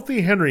 A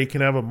healthy Henry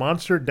can have a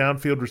monster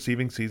downfield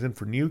receiving season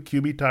for new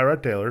QB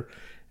Tyrod Taylor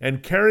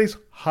and carries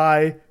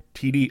high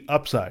TD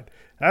upside.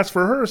 As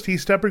for Hurst,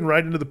 he's stepping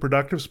right into the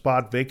productive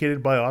spot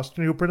vacated by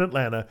Austin Hooper in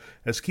Atlanta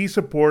as key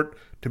support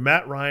to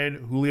Matt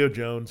Ryan, Julio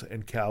Jones,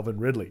 and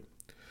Calvin Ridley.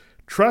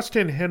 Trust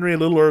in Henry a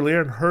little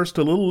earlier and Hurst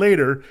a little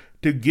later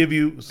to give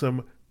you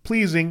some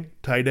pleasing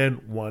tight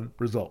end one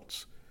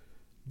results.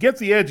 Get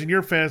the edge in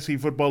your fantasy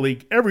football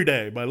league every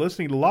day by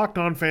listening to Locked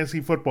On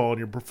Fantasy Football on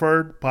your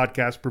preferred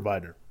podcast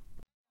provider.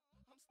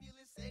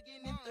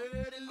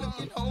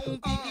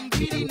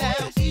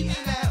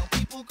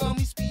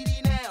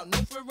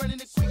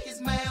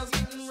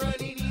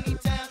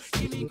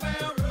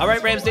 All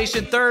right, Rams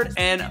Nation, third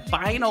and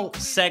final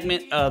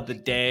segment of the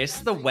day. This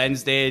is the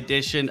Wednesday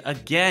edition.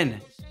 Again,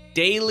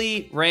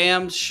 daily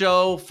Rams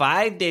show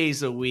 5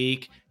 days a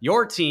week.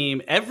 Your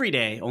team every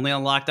day, only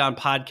on Locked On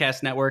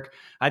Podcast Network.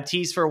 I've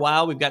teased for a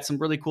while. We've got some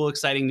really cool,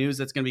 exciting news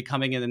that's going to be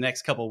coming in the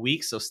next couple of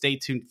weeks, so stay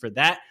tuned for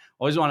that.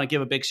 Always want to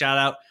give a big shout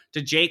out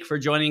to Jake for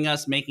joining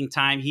us, making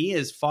time. He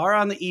is far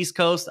on the East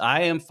Coast.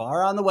 I am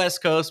far on the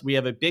West Coast. We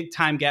have a big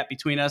time gap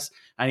between us,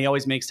 and he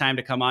always makes time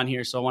to come on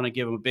here, so I want to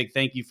give him a big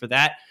thank you for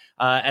that.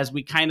 As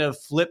we kind of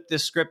flip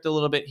this script a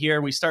little bit here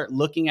and we start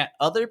looking at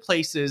other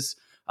places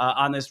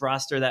on this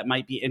roster that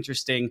might be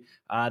interesting.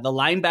 The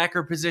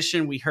linebacker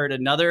position, we heard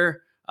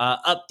another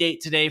update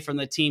today from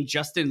the team.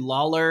 Justin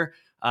Lawler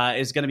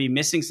is going to be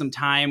missing some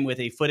time with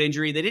a foot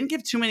injury. They didn't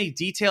give too many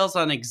details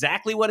on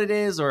exactly what it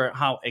is or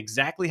how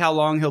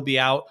long he'll be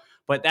out,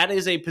 but that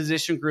is a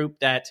position group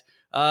that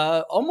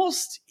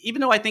almost,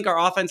 even though I think our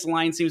offensive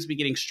line seems to be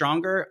getting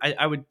stronger,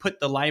 I would put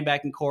the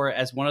linebacking core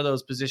as one of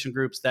those position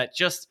groups that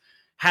just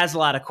has a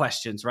lot of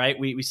questions, right?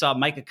 We saw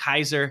Micah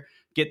Kiser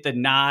get the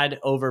nod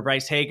over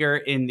Bryce Hager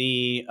in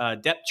the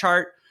depth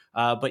chart.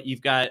 But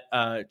you've got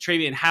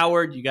Travion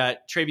Howard, you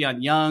got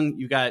Travion Young,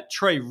 you got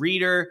Troy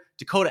Reeder,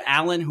 Dakota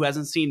Allen, who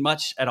hasn't seen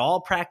much at all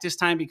practice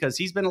time because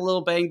he's been a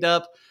little banged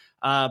up.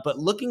 But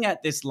looking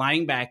at this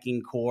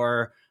linebacking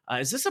core,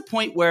 is this a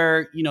point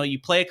where, you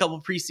play a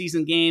couple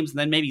preseason games and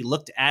then maybe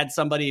look to add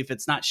somebody if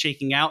it's not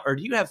shaking out? Or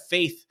do you have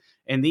faith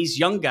in these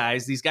young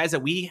guys, these guys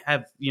that we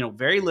have,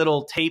 very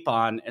little tape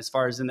on as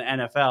far as in the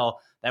NFL,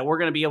 that we're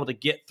going to be able to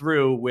get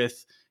through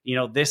with,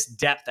 this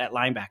depth at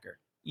linebacker?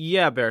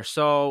 Yeah, Bear.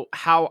 So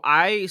how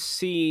I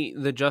see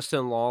the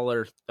Justin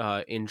Lawler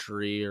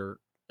injury, or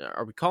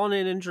are we calling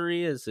it an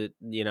injury? Is it,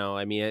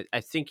 I mean,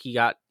 I think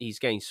he's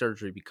getting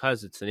surgery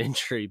because it's an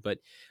injury, but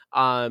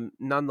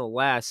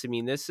nonetheless, I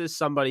mean, this is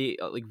somebody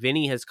like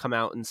Vinny has come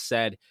out and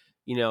said,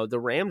 the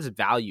Rams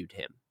valued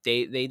him.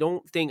 They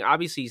don't think,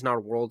 obviously he's not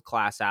a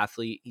world-class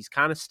athlete. He's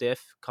kind of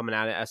stiff coming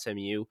out of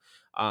SMU.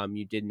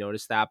 You did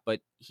notice that, but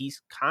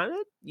he's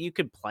you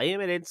could play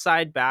him at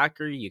inside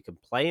backer. You can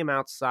play him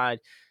outside.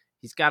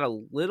 He's got a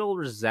little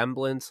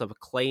resemblance of a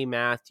Clay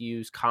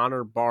Matthews,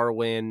 Connor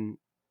Barwin.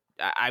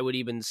 I would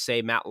even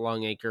say Matt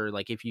Longacre.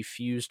 Like if you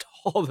fused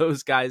all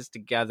those guys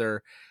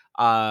together,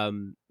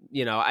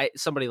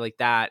 somebody like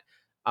that,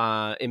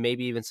 and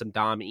maybe even some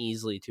Dom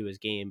Easley to his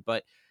game.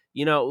 But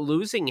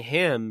losing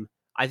him,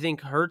 I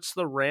think hurts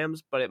the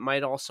Rams, but it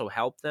might also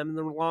help them in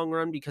the long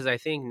run because I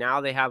think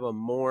now they have a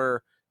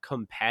more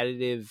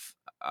competitive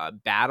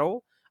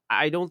battle.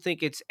 I don't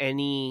think it's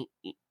any.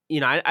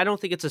 I don't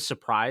think it's a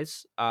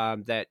surprise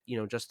that,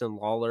 Justin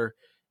Lawler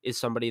is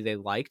somebody they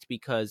liked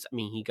because, I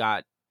mean, he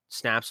got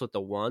snaps with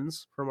the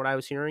ones from what I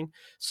was hearing.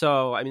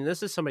 So, I mean,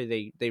 this is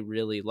somebody they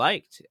really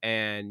liked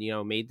and,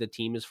 made the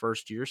team his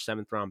first year,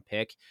 7th round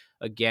pick.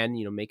 Again,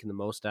 making the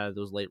most out of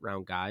those late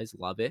round guys.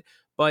 Love it.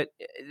 But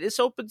this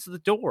opens the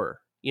door,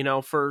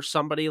 for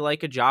somebody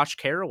like a Josh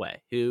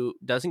Caraway who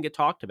doesn't get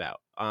talked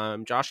about.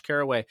 Josh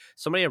Caraway,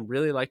 somebody I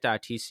really liked out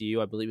of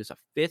TCU, I believe is a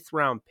 5th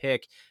round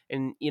pick.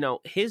 And,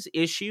 his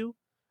issue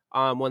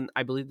when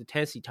I believe the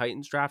Tennessee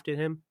Titans drafted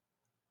him,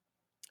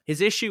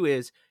 his issue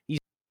is he's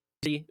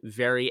a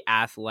very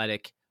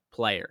athletic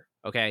player.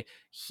 Okay.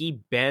 He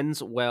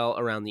bends well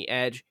around the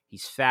edge.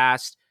 He's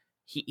fast.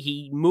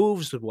 He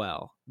moves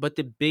well. But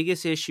the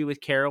biggest issue with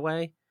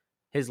Caraway,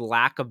 his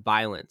lack of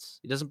violence.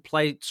 He doesn't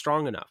play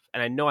strong enough.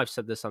 And I know I've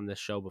said this on this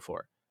show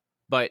before,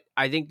 but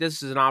I think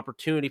this is an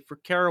opportunity for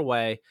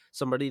Caraway,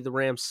 somebody the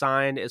Rams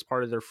signed as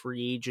part of their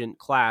free agent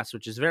class,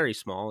 which is very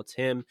small. It's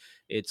him,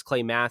 it's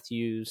Clay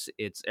Matthews,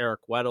 it's Eric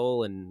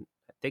Weddle, and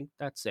I think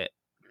that's it.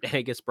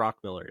 I guess Brock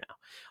Miller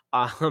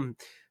now.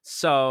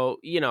 So,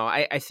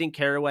 I think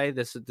Caraway,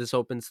 this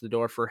opens the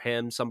door for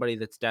him, somebody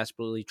that's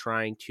desperately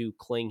trying to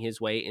cling his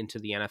way into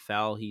the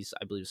NFL. He's,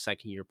 I believe, a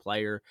 2nd-year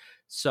player.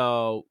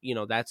 So,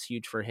 that's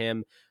huge for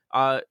him.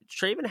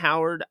 Traven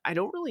Howard, I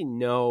don't really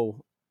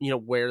know,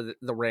 where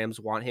the Rams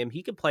want him.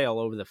 He can play all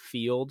over the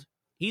field.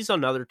 He's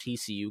another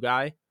TCU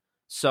guy.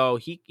 So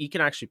he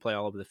can actually play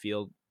all over the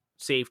field.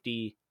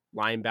 Safety,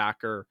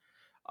 linebacker,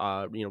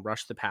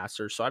 rush the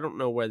passer. So I don't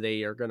know where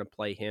they are going to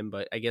play him,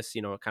 but I guess,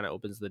 it kind of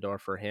opens the door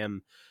for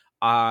him.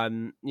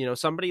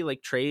 Somebody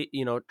like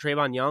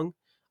Trayvon Young.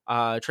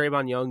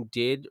 Trayvon Young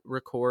did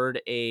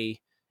record it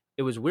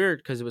was weird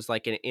because it was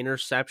like an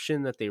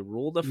interception that they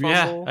ruled a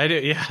fumble. Yeah, I do.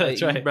 Yeah,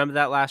 that's right. Remember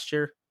that last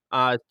year?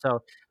 So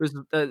it was,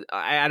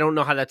 I don't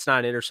know how that's not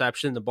an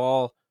interception. The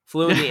ball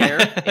flew in the air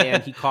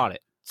and he caught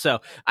it. So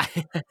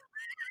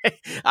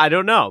I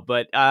don't know,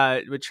 but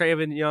with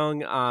Trayvon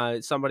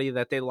Young, somebody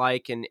that they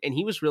like, and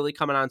he was really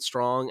coming on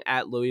strong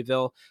at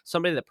Louisville,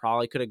 somebody that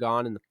probably could have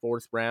gone in the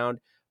 4th round.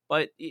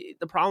 But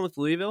the problem with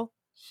Louisville,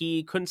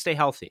 he couldn't stay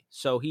healthy.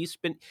 So he's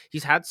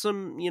had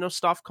some,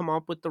 stuff come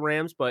up with the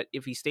Rams, but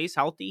if he stays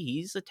healthy,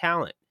 he's a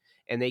talent.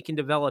 And they can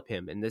develop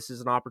him, and this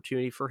is an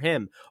opportunity for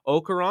him.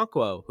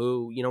 Okoronkwo,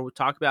 who, we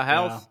talk about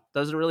health,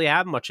 doesn't really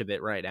have much of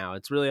it right now.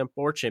 It's really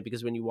unfortunate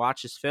because when you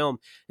watch his film,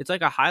 it's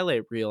like a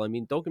highlight reel. I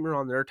mean, don't get me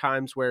wrong, there are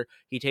times where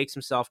he takes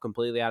himself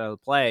completely out of the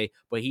play,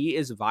 but he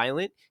is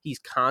violent. He's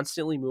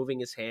constantly moving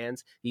his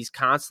hands. He's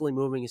constantly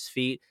moving his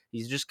feet.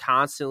 He's just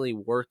constantly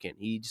working.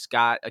 He just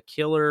got a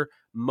killer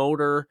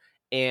motor.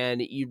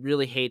 And you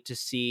really hate to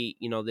see,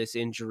 this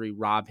injury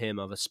rob him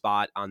of a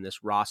spot on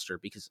this roster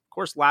because, of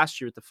course,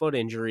 last year with the foot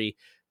injury,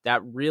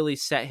 that really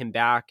set him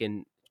back.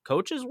 And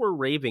coaches were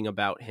raving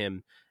about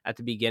him at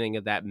the beginning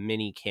of that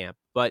mini camp.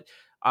 But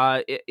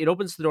it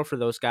opens the door for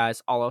those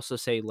guys. I'll also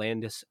say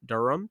Landis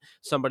Durham,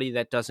 somebody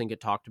that doesn't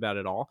get talked about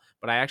at all.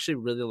 But I actually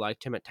really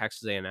liked him at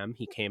Texas A&M.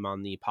 He came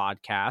on the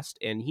podcast,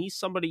 and he's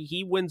somebody,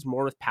 he wins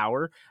more with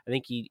power. I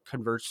think he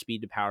converts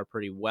speed to power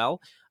pretty well.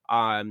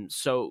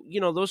 So,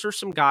 those are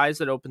some guys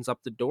that opens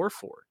up the door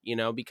for,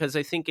 because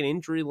I think an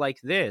injury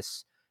like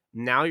this,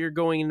 now you're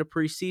going into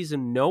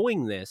preseason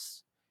knowing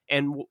this.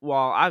 And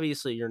while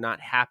obviously you're not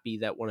happy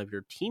that one of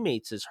your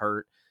teammates is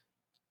hurt,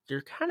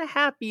 you're kind of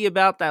happy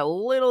about that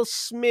little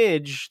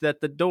smidge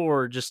that the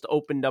door just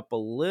opened up a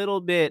little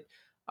bit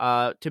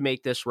to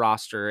make this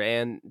roster.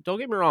 And don't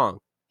get me wrong,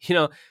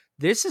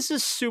 this is a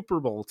Super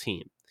Bowl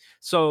team.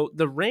 So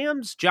the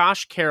Rams,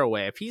 Josh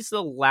Caraway, if he's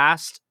the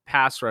last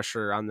pass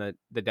rusher on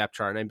the depth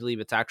chart, and I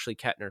believe it's actually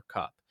Kettner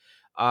Cup,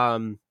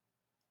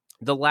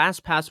 the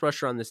last pass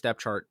rusher on this depth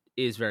chart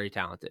is very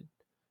talented.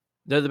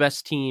 They're the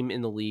best team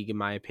in the league, in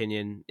my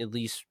opinion, at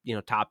least,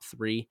 top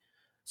 3.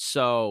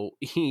 So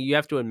you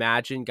have to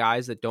imagine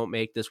guys that don't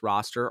make this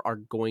roster are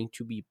going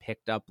to be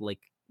picked up like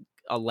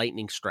a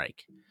lightning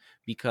strike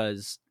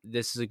because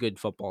this is a good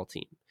football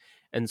team.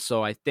 And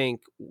so I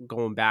think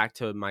going back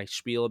to my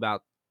spiel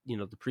about,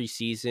 the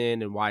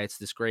preseason and why it's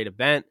this great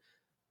event,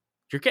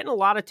 you're getting a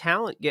lot of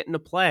talent getting to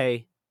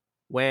play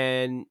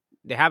when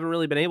they haven't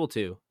really been able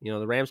to.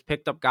 The Rams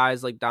picked up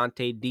guys like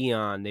Dante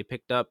Dion. They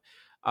picked up,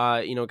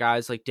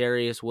 guys like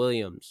Darius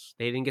Williams.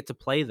 They didn't get to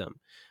play them.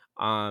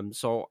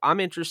 So I'm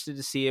interested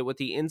to see it with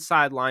the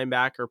inside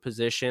linebacker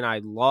position.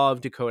 I love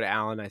Dakota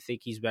Allen. I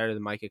think he's better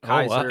than Micah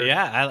Kaiser.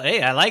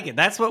 I like it.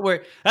 That's what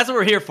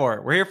we're here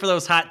for. We're here for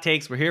those hot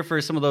takes. We're here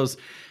for some of those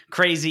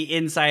crazy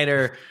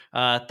insider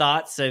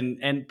thoughts.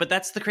 But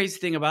that's the crazy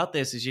thing about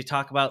this is you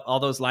talk about all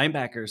those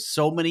linebackers,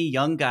 so many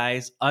young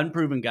guys,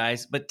 unproven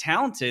guys, but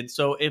talented.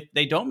 So if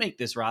they don't make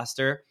this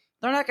roster,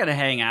 they're not going to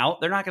hang out.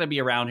 They're not going to be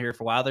around here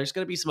for a while. There's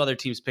going to be some other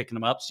teams picking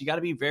them up. So you got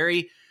to be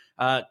very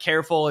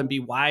careful and be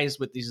wise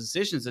with these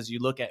decisions as you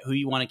look at who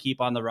you want to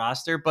keep on the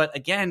roster. But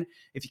again,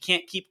 if you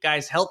can't keep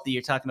guys healthy,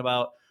 you're talking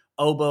about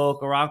Obo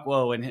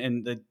Okoronkwo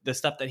and the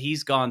stuff that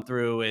he's gone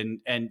through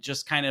and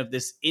just kind of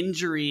this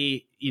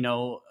injury,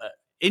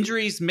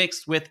 injuries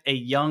mixed with a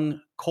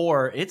young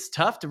core. It's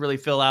tough to really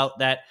fill out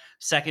that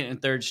second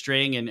and third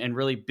string and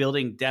really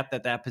building depth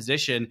at that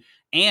position.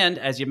 And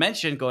as you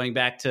mentioned, going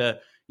back to,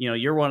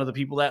 you're one of the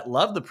people that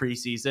love the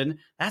preseason.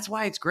 That's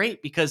why it's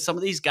great, because some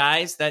of these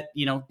guys that,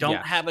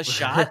 don't have a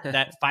shot,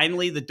 that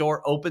finally the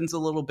door opens a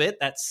little bit,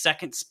 that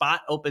second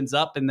spot opens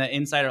up in the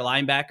insider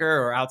linebacker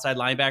or outside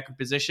linebacker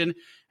position.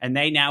 And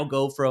they now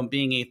go from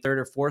being a third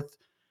or fourth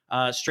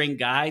string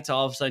guy to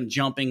all of a sudden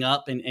jumping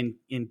up and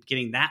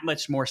getting that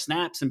much more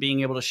snaps and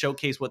being able to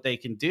showcase what they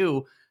can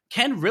do.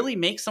 Can really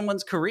make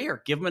someone's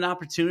career, give them an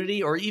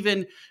opportunity, or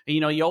even,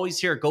 you always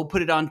hear, go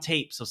put it on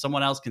tape so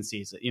someone else can see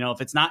it. If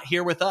it's not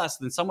here with us,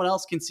 then someone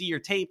else can see your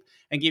tape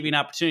and give you an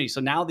opportunity. So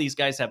now these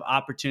guys have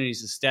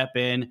opportunities to step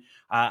in.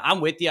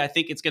 I'm with you. I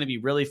think it's going to be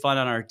really fun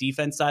on our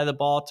defense side of the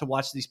ball to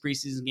watch these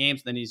preseason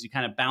games. Then as you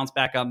kind of bounce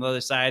back on the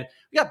other side,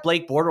 we got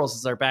Blake Bortles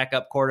as our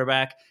backup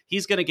quarterback.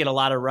 He's going to get a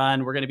lot of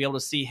run. We're going to be able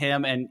to see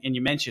him. And you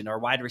mentioned our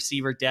wide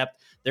receiver depth.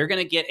 They're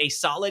going to get a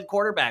solid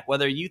quarterback.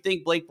 Whether you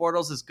think Blake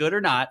Bortles is good or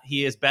not,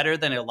 he is better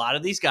than a lot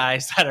of these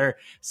guys that are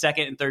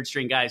second and third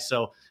string guys.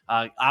 So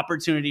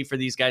opportunity for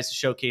these guys to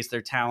showcase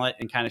their talent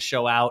and kind of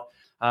show out.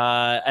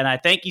 And I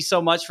thank you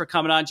so much for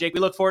coming on, Jake. We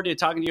look forward to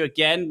talking to you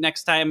again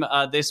next time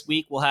this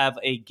week. We'll have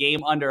a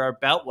game under our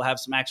belt. We'll have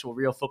some actual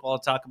real football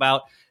to talk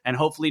about and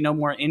hopefully no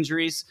more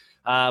injuries.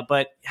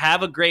 But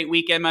have a great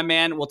weekend, my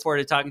man. We'll look forward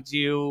to talking to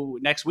you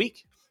next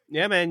week.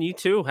 Yeah, man, you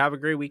too. Have a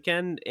great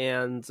weekend.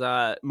 And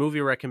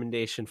movie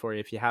recommendation for you,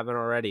 if you haven't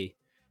already,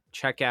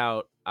 check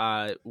out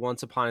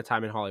Once Upon a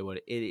Time in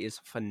Hollywood. It is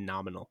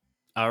phenomenal.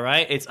 All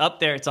right. It's up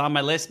there. It's on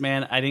my list,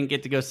 man. I didn't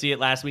get to go see it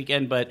last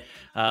weekend, but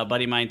a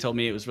buddy of mine told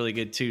me it was really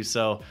good too.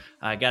 So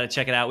I got to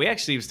check it out. We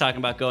actually was talking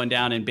about going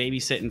down and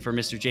babysitting for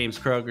Mr. James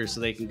Kroger so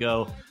they can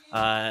go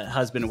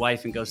husband and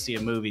wife and go see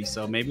a movie.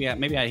 So maybe I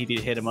need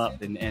to hit him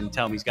up and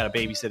tell him he's got a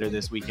babysitter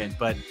this weekend.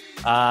 But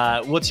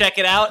we'll check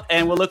it out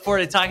and we'll look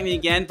forward to talking to you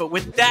again. But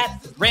with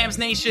that, Rams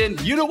Nation,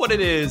 you know what it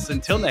is.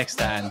 Until next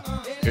time.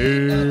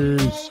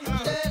 Peace.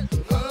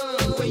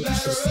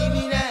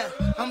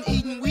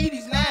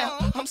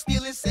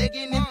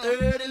 Second and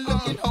third and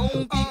looking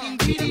home, beating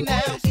greedy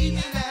now.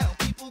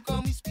 People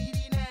call me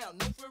Speedy now.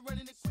 No for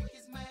running the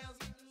quickest miles.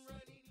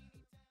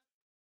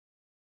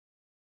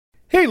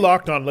 Hey,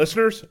 Locked On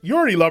listeners, you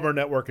already love our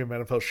network of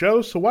NFL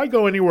shows, so why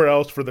go anywhere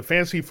else for the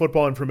fantasy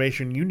football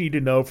information you need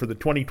to know for the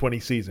 2020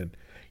 season?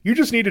 You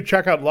just need to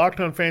check out Locked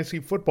On Fantasy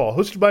Football,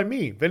 hosted by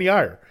me, Vinny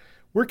Iyer.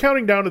 We're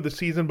counting down to the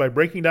season by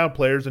breaking down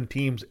players and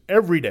teams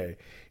every day.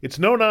 It's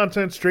no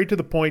nonsense, straight to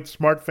the point,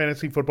 smart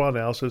fantasy football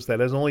analysis that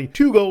has only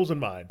two goals in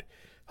mind: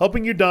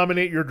 helping you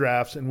dominate your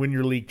drafts and win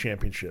your league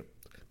championship.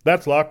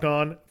 That's Locked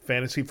On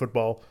Fantasy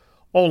Football,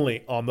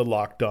 only on the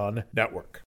Locked On Network.